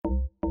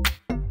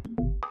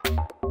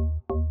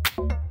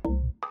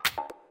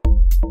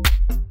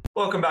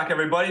Welcome back,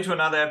 everybody, to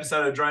another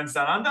episode of Drones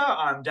Down Under.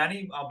 I'm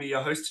Danny. I'll be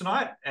your host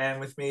tonight, and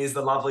with me is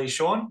the lovely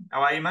Sean.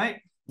 How are you, mate?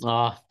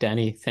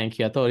 Danny, thank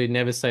you. I thought he'd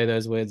never say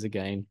those words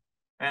again.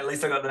 At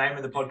least I got the name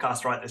of the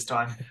podcast right this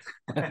time.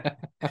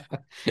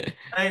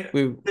 Mate,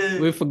 We've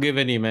we've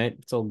forgiven you, mate.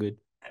 It's all good.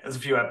 it was a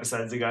few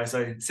episodes ago,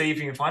 so see if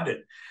you can find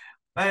it.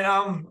 Mate,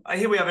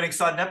 here we have an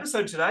exciting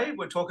episode today.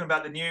 We're talking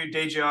about the new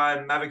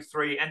DJI Mavic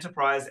 3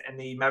 Enterprise and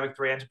the Mavic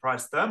 3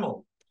 Enterprise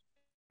Thermal.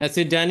 That's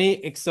it,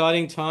 Danny.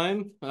 Exciting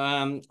time.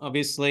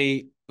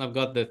 Obviously, I've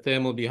got the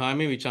thermal behind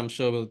me, which I'm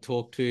sure we'll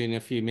talk to in a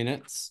few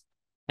minutes.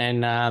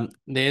 And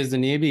there's the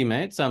newbie,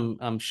 mate. So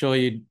I'm sure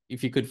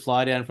if you could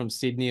fly down from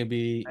Sydney,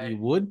 you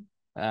would.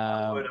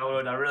 I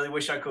would. I really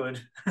wish I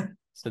could.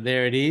 So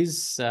there it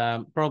is.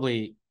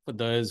 Probably for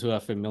those who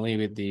are familiar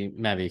with the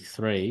Mavic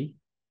 3,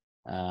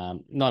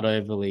 not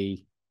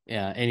overly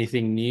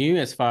anything new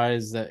as far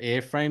as the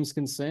airframe's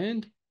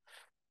concerned.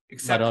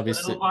 Except But for the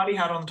obviously, little party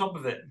hat on top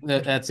of it.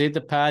 that's it,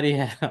 the party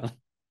hat.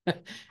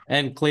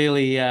 And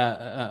clearly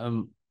a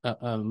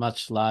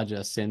much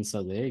larger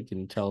sensor there, you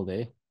can tell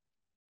there.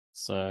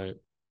 So,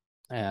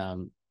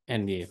 and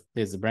yeah,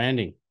 there's the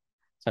branding.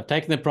 So I've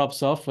taken the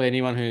props off for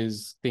anyone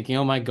who's thinking,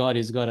 oh my God,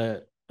 he's got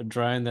a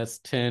drone that's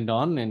turned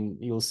on, and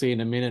you'll see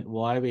in a minute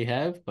why we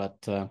have, but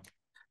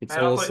it's Mate,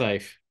 I all thought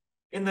safe.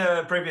 in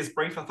the previous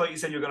brief, I thought you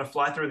said you were going to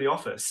fly through the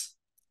office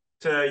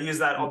to use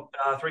that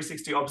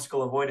 360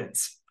 obstacle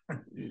avoidance.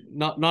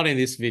 Not in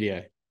this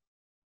video.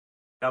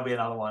 That'll be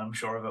another one, I'm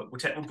sure of it. We'll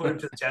put him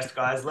to the test,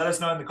 guys. Let us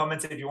know in the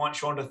comments if you want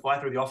Sean to fly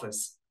through the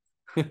office.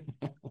 Mate,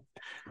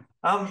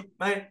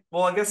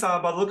 well, I guess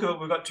by the look of it,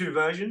 we've got two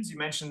versions. You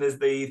mentioned there's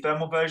the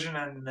thermal version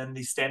and then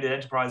the standard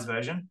enterprise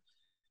version.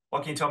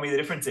 What can you tell me the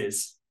difference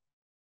is?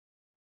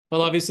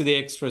 Well, obviously the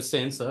extra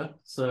sensor.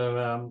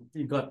 So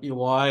you've got your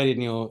wide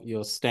and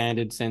your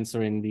standard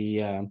sensor in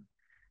the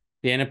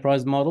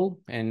enterprise model,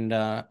 and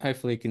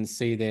hopefully you can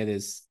see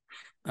there's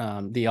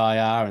the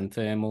IR and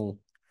thermal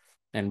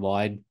and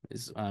wide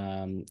is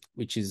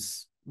which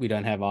is we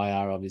don't have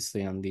IR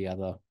obviously on the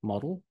other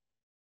model.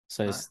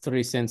 So there's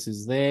three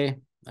sensors there.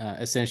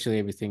 Essentially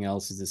everything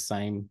else is the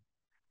same,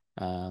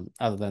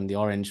 other than the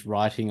orange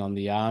writing on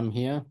the arm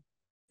here.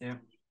 Yeah.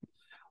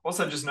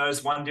 Also, just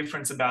noticed one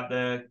difference about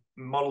the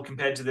model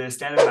compared to the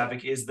standard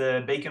Mavic is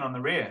the beacon on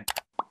the rear.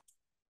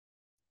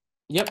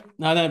 Yep.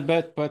 No,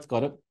 both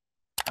got it.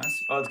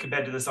 Nice. Oh, it's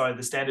compared to the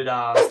standard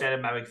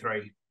standard Mavic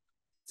 3.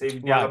 So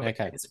you've now Right.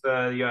 got Okay. beacons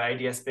for your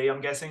ADS-B,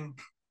 I'm guessing.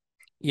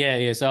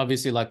 Yeah. So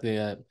obviously, like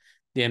the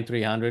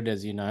M300,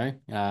 as you know,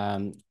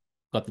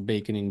 got the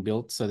beacon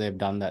inbuilt, so they've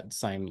done that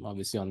same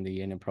obviously on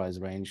the enterprise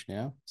range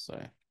now. So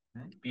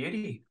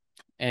beauty.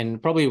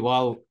 And probably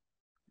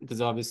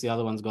because obviously the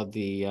other one's got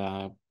the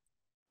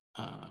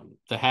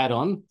hat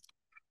on,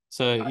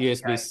 so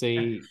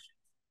USB-C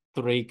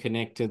 3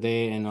 connector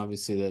there, and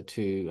obviously the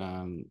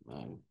two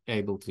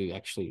able to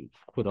actually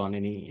put on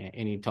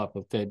any type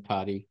of third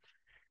party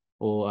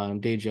or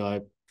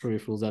DJI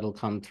peripherals that'll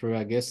come through,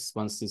 I guess,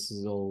 once this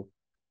is all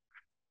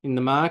in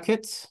the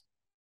market.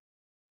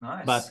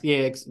 Nice. But yeah,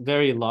 it's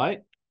very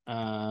light.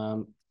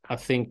 I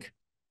think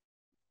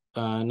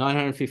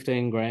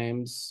 915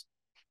 grams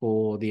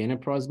for the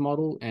enterprise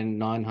model and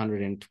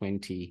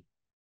 920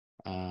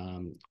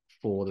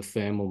 for the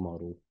thermal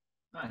model.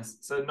 Nice.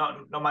 So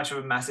not much of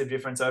a massive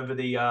difference over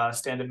the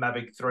standard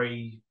Mavic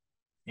 3,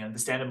 the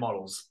standard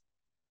models.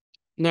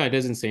 No, it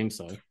doesn't seem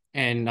so.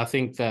 And I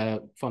think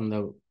that from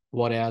the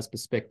watt hours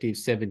perspective,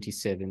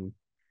 77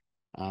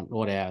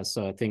 watt hours.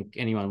 So I think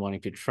anyone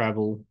wanting to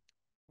travel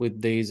with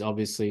these,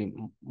 obviously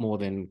more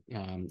than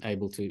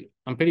able to.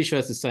 I'm pretty sure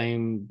it's the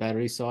same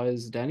battery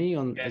size, Danny,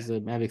 as the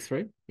Mavic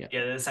 3. Yeah,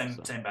 they're the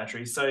same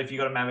batteries. So if you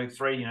got a Mavic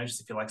 3,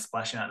 just if you're like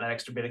splashing out that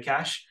extra bit of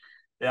cash,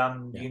 you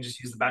can just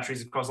use the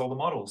batteries across all the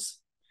models.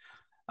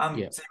 So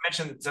you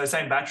mentioned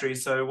same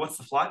batteries. So what's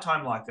the flight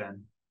time like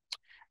then?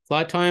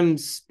 Flight time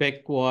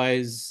spec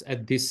wise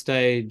at this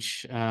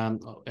stage,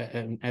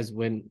 as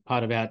when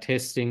part of our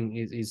testing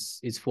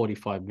is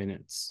 45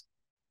 minutes.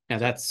 Now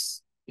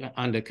that's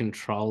under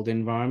controlled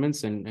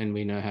environments, and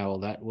we know how all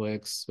that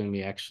works when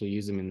we actually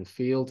use them in the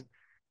field.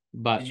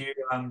 But do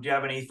you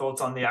have any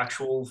thoughts on the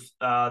actual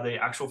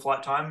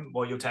flight time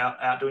while you're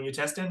out doing your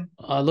testing?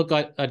 Look,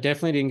 I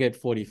definitely didn't get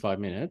 45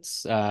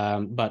 minutes,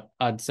 but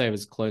I'd say it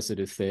was closer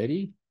to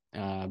 30,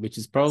 which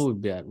is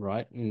probably about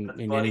right in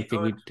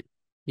anything we.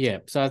 Yeah,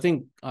 so I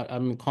think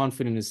I'm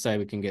confident to say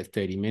we can get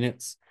 30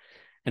 minutes.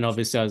 And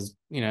obviously, I was,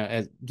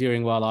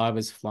 while I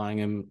was flying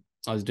them,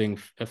 I was doing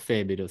a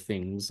fair bit of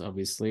things.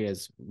 Obviously,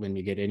 as when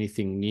we get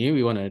anything new,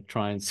 we want to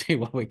try and see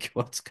what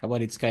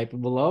it's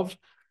capable of.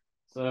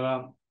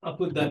 So I'll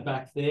put that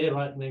back there,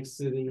 right next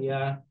to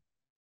the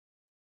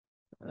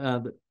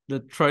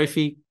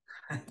trophy.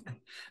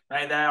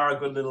 Mate, they are a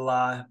good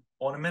little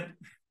ornament.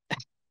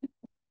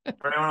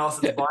 For anyone else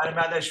that's buying them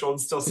out there,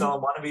 Sean's still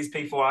selling one of his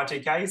P4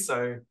 RTKs,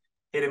 so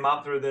hit him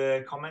up through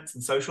the comments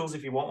and socials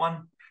if you want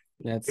one.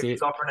 That's if it.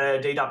 He's offering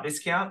a deduct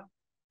discount.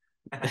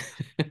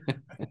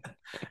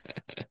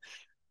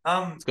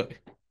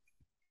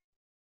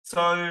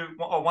 So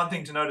one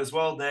thing to note as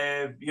well,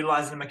 they're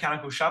utilizing a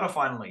mechanical shutter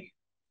finally.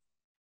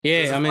 So this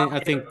Yeah, is I mean, I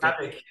finally think a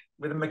Mavic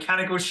with a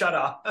mechanical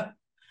shutter.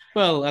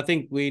 well, I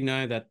think we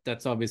know that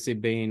that's obviously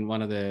been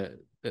one of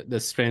the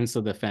strengths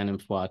of the Phantom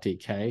 4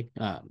 RTK,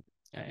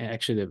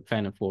 actually the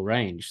Phantom 4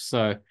 range.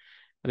 So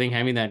I think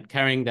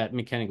carrying that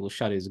mechanical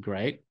shutter is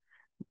great,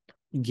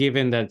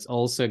 given that it's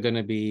also going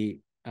to be,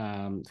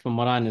 from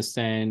what I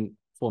understand,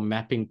 for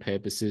mapping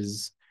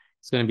purposes,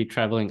 it's going to be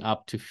traveling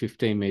up to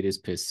 15 meters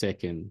per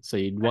second. So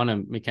you'd want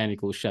a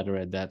mechanical shutter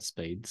at that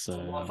speed. It's a So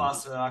lot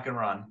faster than I can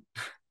run.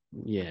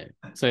 yeah.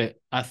 So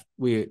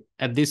we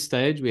at this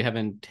stage we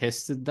haven't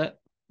tested that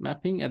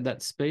mapping at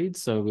that speed.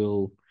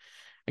 So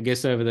I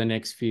guess over the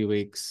next few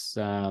weeks,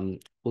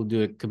 we'll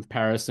do a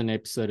comparison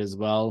episode as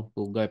well.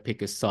 We'll go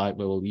pick a site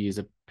where we'll use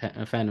a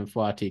Phantom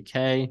 4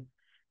 RTK.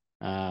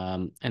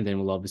 And then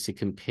we'll obviously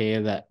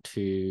compare that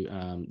to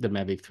the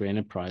Mavic 3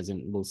 Enterprise,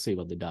 and we'll see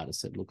what the data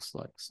set looks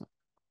like. So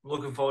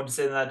Looking forward to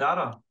seeing that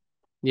data.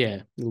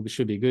 yeah,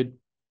 should be good.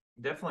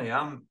 Definitely.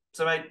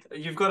 So mate,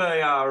 you've got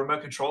a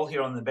remote control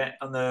here on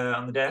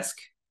the desk.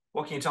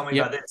 What can you tell me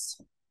about Yep.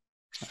 this?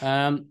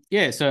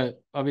 Yeah, so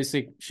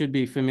obviously should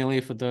be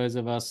familiar for those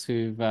of us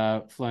who've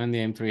flown the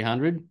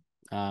M300.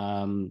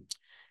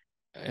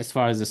 As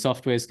far as the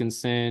software is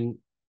concerned,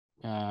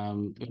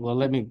 well,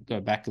 let me go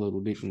back a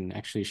little bit and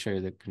actually show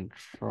the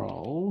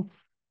control.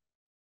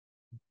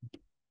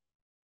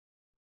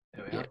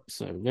 There we Yeah, are.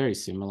 so very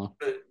similar.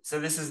 So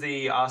this is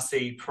the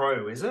RC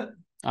Pro, is it?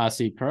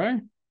 RC Pro.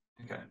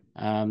 Okay.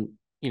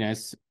 You know,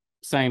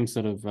 same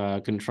sort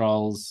of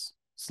controls,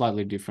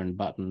 slightly different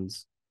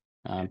buttons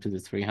to the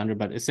 300,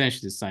 but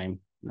essentially the same.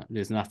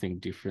 There's nothing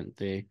different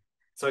there.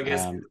 So I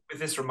guess with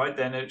this remote,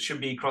 then it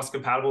should be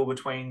cross-compatible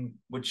between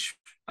which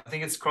I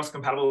think it's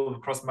cross-compatible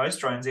across most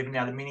drones, even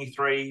now the Mini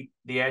 3,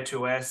 the Air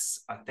 2S,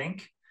 I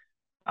think,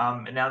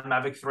 and now the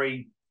Mavic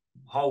 3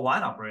 whole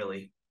lineup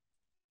really.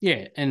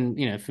 Yeah, and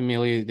you know,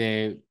 familiar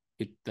there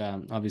with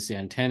obviously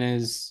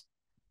antennas.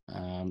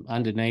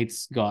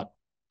 Underneath's got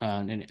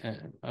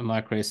a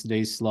micro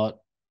SD slot,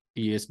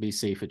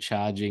 USB-C for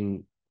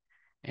charging,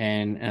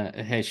 and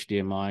a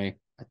HDMI.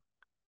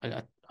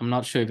 I'm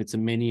not sure if it's a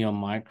mini or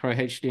micro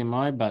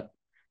HDMI, but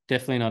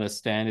definitely not a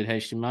standard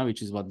HDMI,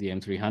 which is what the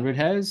M300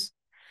 has.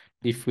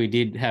 If we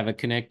did have a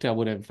connector, I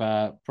would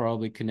have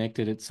probably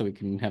connected it so we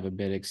can have a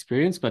better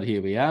experience, but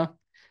here we are.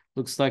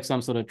 Looks like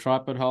some sort of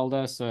tripod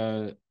holder,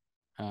 so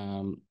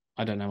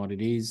I don't know what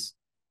it is.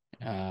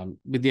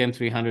 With the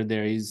M300,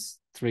 there is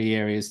 3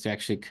 areas to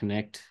actually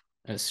connect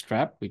a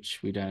strap, which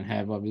we don't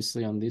have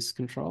obviously on this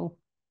control.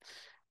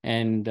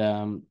 And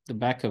the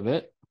back of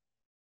it,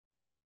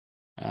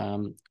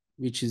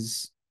 which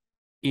is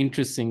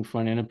interesting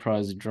for an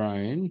enterprise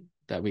drone,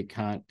 that we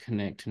can't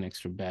connect an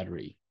extra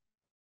battery.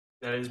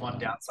 That is one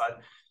downside.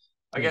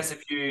 I guess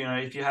if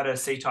you had a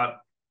C-type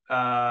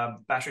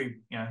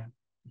battery,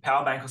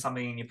 power bank or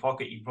something in your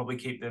pocket, you probably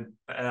keep the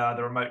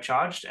remote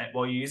charged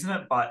while you're using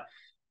it. But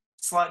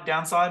slight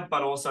downside,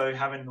 but also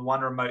having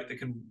one remote that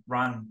can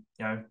run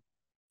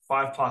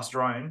 5+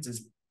 drones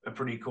is a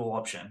pretty cool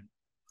option.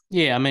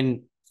 Yeah, I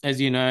mean, as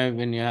you know,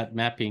 when you're out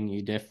mapping,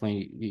 you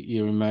definitely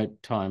your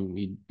remote time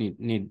you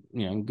need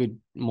good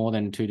more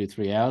than 2 to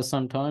 3 hours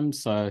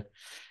sometimes. So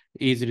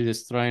easy to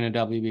just throw in a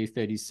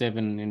WB-37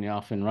 and you're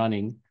off and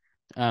running.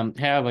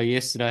 However,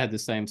 yesterday I had the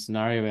same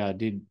scenario where I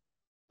did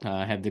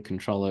have the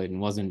controller and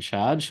wasn't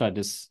charged. I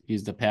just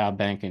used the power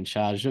bank and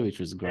charged it, which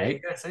was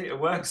great. Yeah, see, it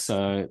works.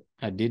 So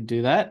I did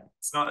do that.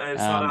 It's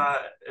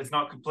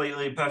not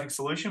completely a perfect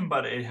solution,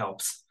 but it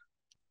helps.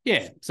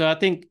 Yeah, so I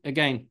think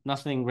again,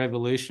 nothing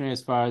revolutionary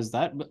as far as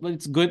that, but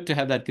it's good to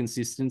have that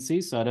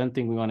consistency. So I don't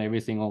think we want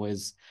everything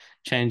always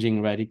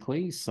changing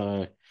radically.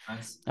 So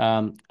nice.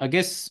 I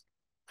guess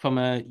from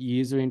a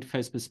user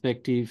interface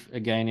perspective,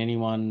 again,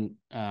 anyone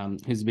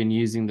who's been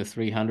using the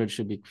 300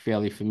 should be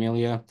fairly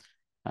familiar.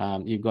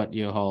 You've got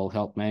your whole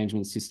help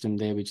management system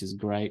there, which is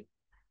great.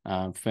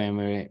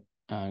 Firmware,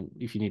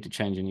 if you need to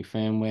change any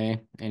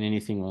firmware, and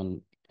anything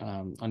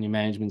on your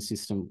management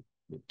system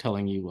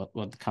telling you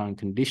what the current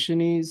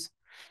condition is.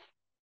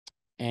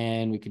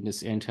 And we can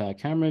just enter our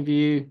camera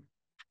view.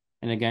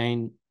 And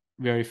again,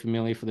 very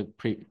familiar for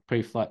the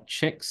pre-flight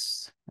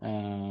checks.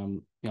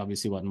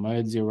 Obviously what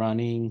modes you're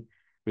running,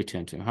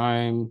 return to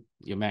home,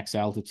 your max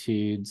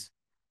altitudes,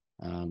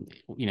 how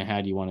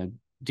do you want to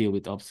deal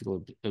with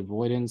obstacle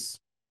avoidance,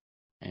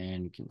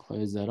 and you can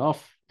close that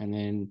off. And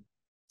then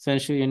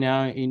essentially you're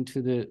now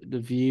into the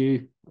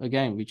view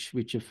again, which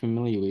you're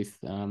familiar with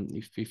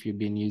if you've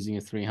been using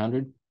a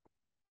 300.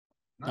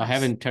 Nice. I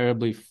haven't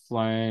terribly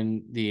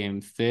flown the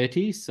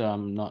M30, so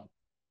I'm not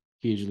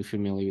hugely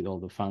familiar with all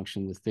the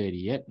functions of the 30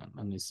 yet,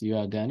 unless you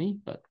are, Danny.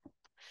 But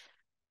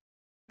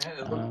yeah,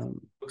 it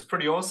looks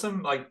pretty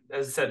awesome. Like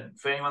as I said,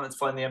 for anyone that's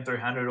flown the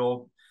M300,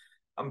 or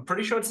I'm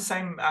pretty sure it's the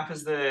same app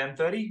as the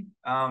M30.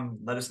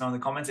 Let us know in the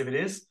comments if it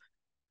is.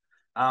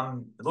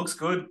 It looks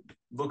good.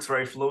 It looks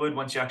very fluid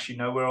once you actually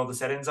know where all the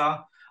settings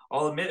are.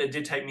 I'll admit it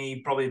did take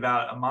me probably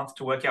about a month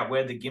to work out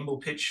where the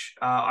gimbal pitch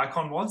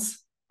icon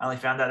was. I only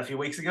found that a few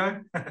weeks ago.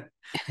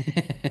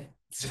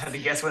 Just had to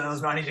guess when it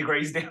was 90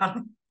 degrees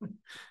down.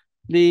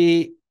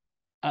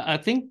 I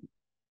think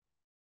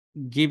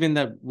given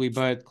that we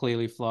both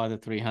clearly fly the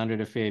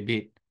 300 a fair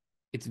bit,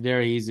 it's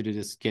very easy to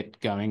just get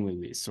going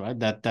with this, right?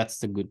 That's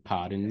the good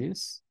part in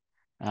this.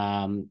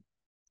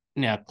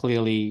 Now,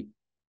 clearly,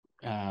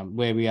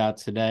 where we are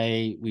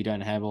today, we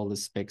don't have all the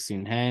specs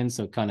in hand,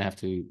 so kind of have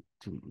to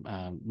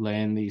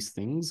learn these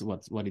things,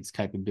 what its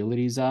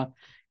capabilities are,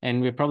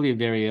 and we're probably a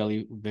very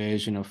early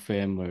version of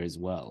firmware as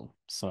well.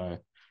 So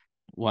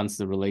once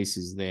the release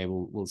is there,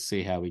 we'll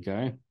see how we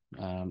go.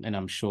 And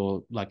I'm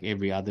sure, like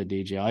every other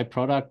DJI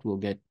product, we'll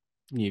get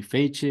new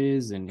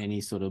features, and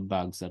any sort of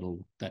bugs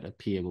that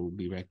appear will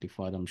be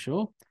rectified, I'm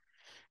sure.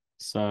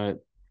 So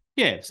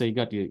yeah, so you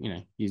got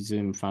your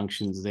zoom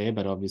functions there,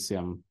 but obviously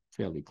I'm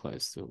fairly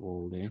close to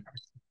all there.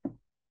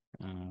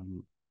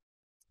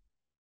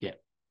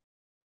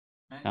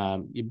 Yeah.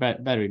 Your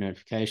battery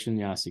notification,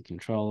 your RC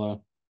controller,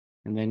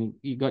 and then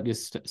you got your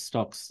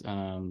stocks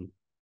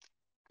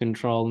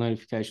control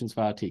notifications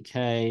for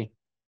RTK,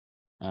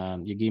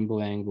 your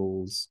gimbal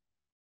angles.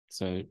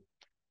 So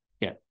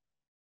yeah,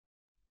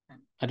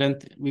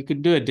 we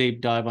could do a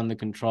deep dive on the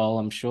control,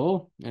 I'm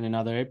sure, in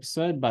another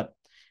episode, but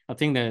I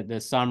think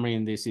the summary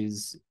in this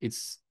is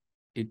it's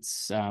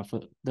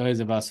for those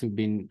of us who've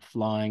been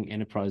flying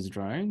enterprise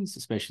drones,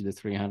 especially the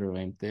 300 or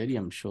M30,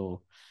 I'm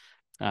sure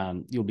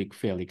you'll be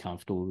fairly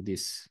comfortable with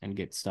this and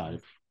get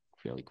started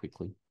fairly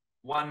quickly.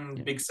 One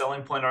big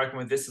selling point, I reckon,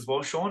 with this as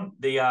well, Sean,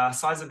 the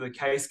size of the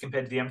case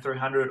compared to the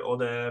M300 or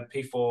the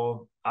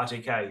P4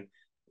 RTK.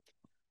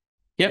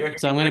 Yep,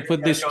 so I'm going to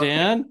put this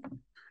down.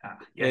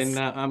 Yes.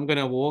 Then I'm going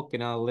to walk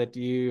and I'll let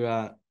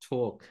you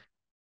talk.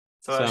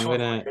 So I'm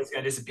going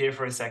to disappear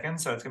for a second,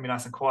 so it's going to be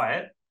nice and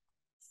quiet.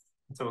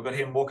 So we've got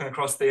him walking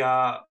across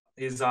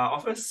his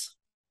office.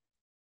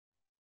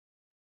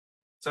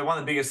 So one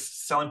of the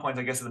biggest selling points,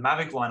 I guess, of the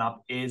Mavic lineup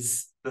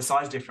is the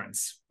size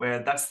difference, where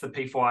that's the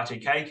P4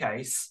 RTK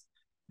case.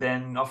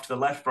 Then off to the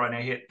left, right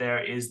now,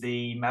 there is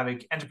the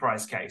Mavic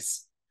Enterprise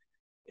case.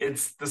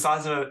 It's the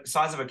size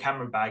of a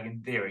camera bag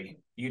in theory.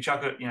 You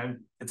chuck it,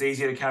 it's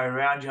easier to carry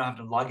around. You don't have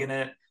to lug in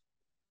it.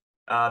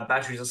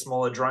 Batteries are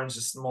smaller, drones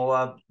are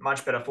smaller,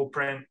 much better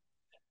footprint.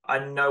 I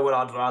know what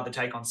I'd rather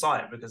take on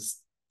site because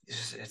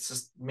it's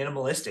just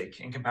minimalistic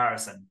in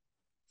comparison.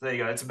 So there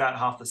you go. It's about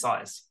half the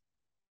size.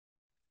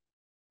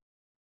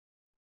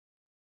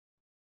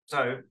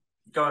 So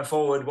going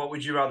forward, what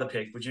would you rather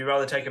pick? Would you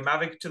rather take a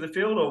Mavic to the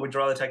field, or would you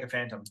rather take a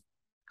Phantom?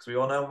 Because we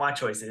all know what my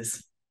choice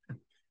is.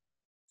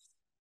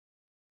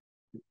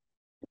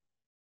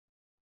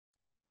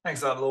 Thanks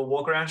for that little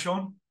walk around,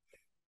 Sean.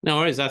 No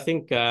worries. I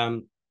think,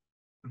 loving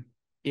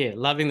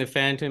the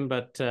Phantom,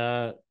 but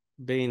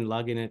been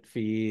lugging it for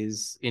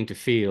years into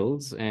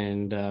fields,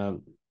 and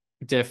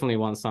definitely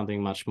want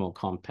something much more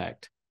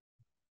compact.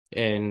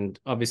 And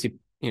obviously,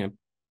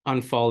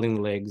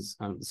 unfolding legs,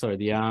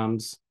 the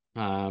arms,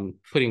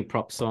 putting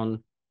props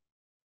on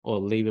or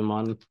leave them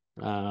on.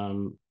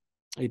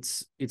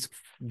 It's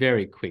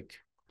very quick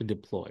to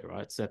deploy,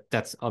 right? So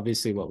that's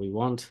obviously what we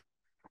want.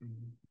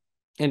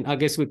 And I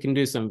guess we can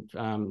do some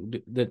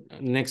the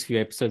next few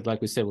episodes, like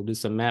we said, we'll do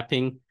some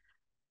mapping,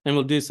 and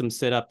we'll do some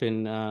setup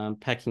and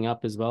packing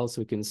up as well,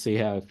 so we can see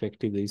how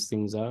effective these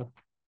things are.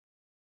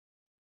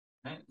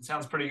 It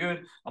sounds pretty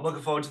good. I'm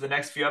looking forward to the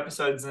next few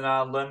episodes and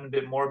learning a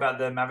bit more about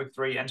the Mavic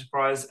 3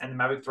 Enterprise and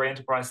the Mavic 3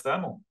 Enterprise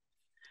Thermal.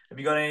 Have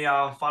you got any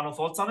final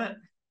thoughts on it?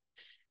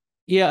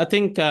 Yeah, I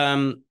think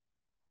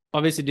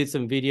obviously did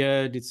some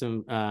video, did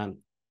some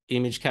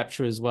image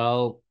capture as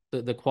well.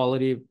 The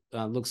quality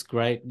looks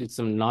great. Did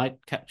some night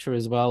capture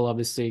as well,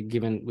 obviously,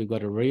 given we've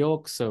got a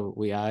reorg, so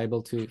we are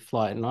able to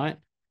fly at night.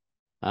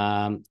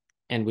 And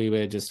we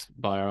were just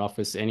by our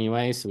office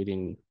anyway, so we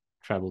didn't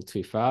travel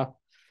too far.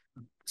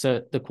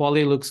 So the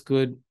quality looks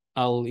good.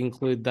 I'll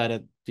include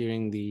that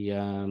during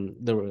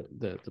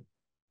the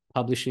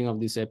publishing of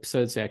this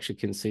episode, so you actually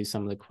can see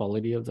some of the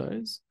quality of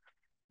those.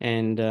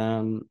 And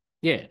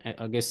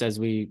I guess as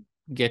we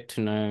get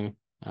to know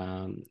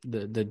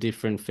the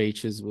different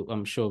features,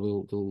 I'm sure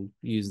we'll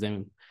use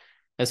them.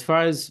 As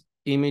far as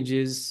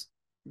images,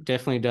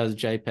 definitely does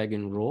JPEG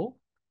and RAW.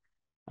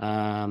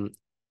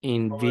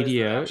 In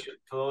video,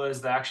 for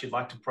those that actually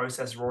like to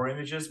process raw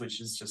images, which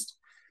is just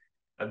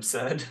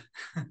absurd.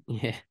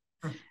 Yeah.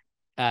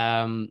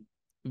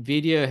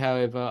 Video,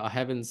 however, I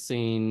haven't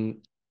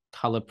seen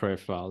color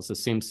profiles. It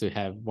seems to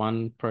have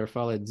one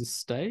profile at this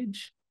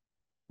stage.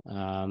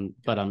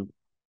 But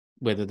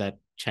whether that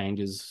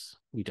changes,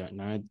 we don't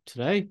know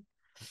today.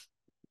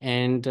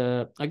 And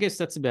I guess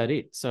that's about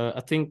it. So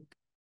I think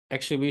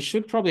actually we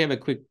should probably have a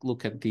quick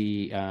look at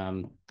the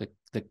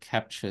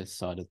capture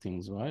side of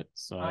things, right?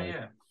 So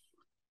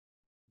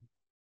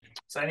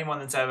anyone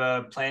that's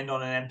ever planned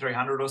on an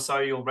M300 or so,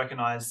 you'll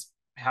recognize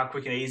how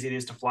quick and easy it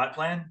is to flight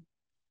plan.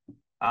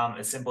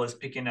 As simple as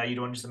picking, you're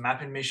doing just a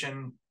mapping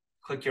mission,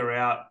 click your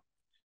route.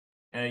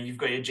 You've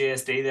got your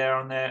GSD there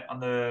on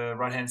the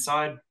right-hand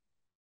side.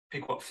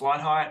 Pick what flight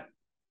height.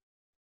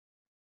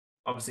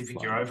 Obviously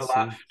pick your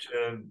overlap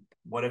to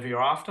whatever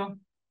you're after.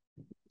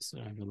 So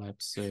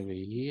overlaps over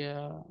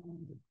here.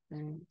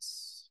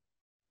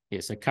 Yeah,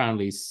 so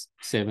currently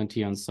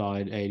 70 on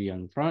side, 80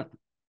 on front.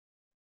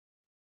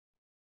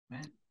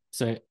 Man.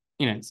 So,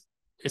 it's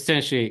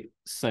essentially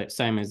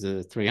same as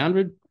the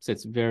 300. So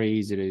it's very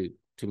easy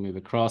to move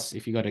across.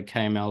 If you got a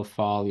KML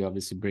file, you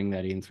obviously bring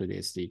that in through the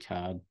SD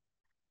card.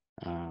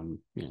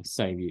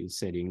 Save your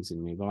settings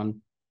and move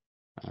on.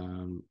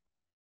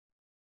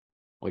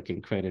 We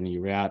can create a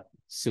new route,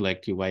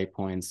 select your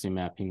waypoints, your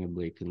mapping,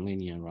 oblique, and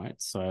linear, right?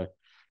 So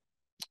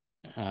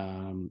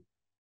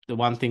the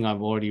one thing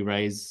I've already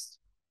raised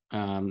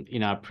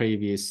in our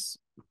previous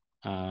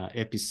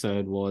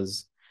episode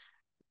was,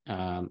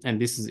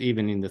 and this is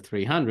even in the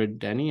 300,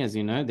 Danny, as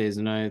you know, there's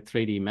no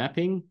 3D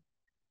mapping,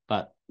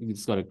 but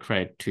it's got to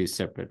create two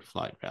separate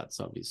flight routes,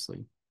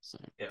 obviously. So,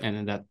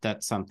 and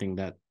that's something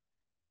that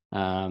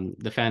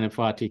the Phantom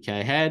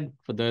 5TK had.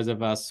 For those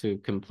of us who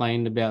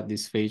complained about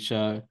this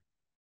feature,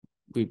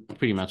 we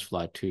pretty much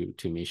fly two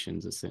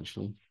missions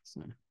essentially.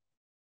 So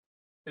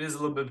it is a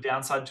little bit of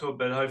downside to it,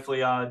 but hopefully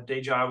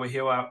DJI will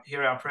hear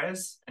our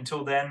prayers.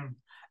 Until then,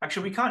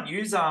 actually we can't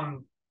use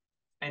the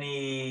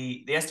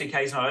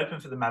SDK is not open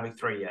for the Mavic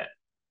 3 yet.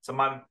 So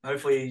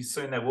hopefully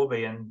soon there will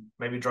be, and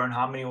maybe Drone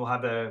Harmony will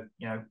have a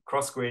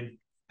cross grid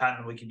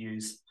pattern we could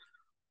use.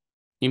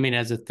 You mean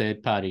as a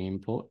third party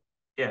import?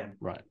 Yeah.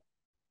 Right.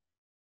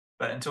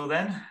 But until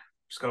then,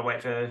 just got to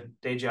wait for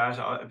DJI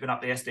to open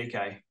up the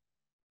SDK.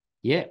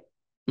 Yeah,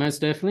 most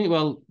definitely.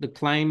 Well, the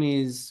claim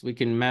is we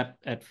can map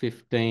at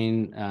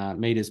 15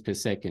 meters per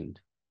second.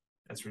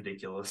 That's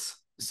ridiculous.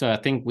 So I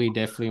think we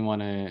definitely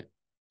want to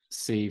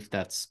see if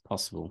that's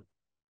possible.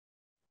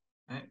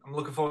 I'm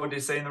looking forward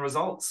to seeing the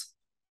results.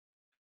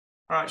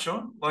 All right,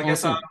 Sean. Well, I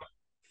awesome.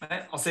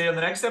 guess I'll see you on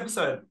the next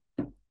episode.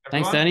 Everyone,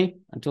 thanks, Danny.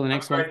 Until the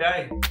next one. Have a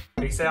great day.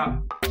 Peace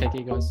out. Take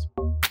care,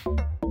 guys.